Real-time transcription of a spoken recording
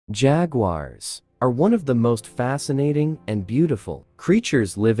Jaguars are one of the most fascinating and beautiful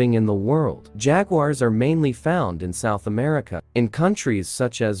creatures living in the world. Jaguars are mainly found in South America, in countries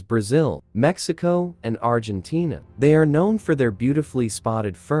such as Brazil, Mexico, and Argentina. They are known for their beautifully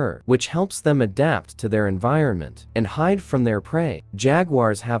spotted fur, which helps them adapt to their environment and hide from their prey.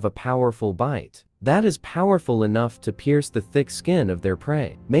 Jaguars have a powerful bite that is powerful enough to pierce the thick skin of their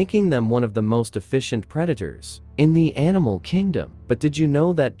prey, making them one of the most efficient predators in the animal kingdom. But did you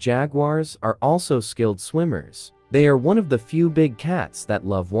know that jaguars are also skilled swimmers? They are one of the few big cats that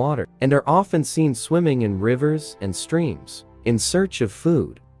love water and are often seen swimming in rivers and streams in search of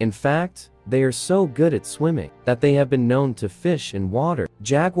food. In fact, they are so good at swimming that they have been known to fish in water.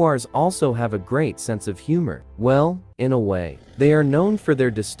 Jaguars also have a great sense of humor. Well, in a way, they are known for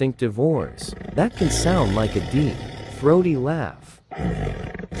their distinctive roars that can sound like a deep, throaty laugh.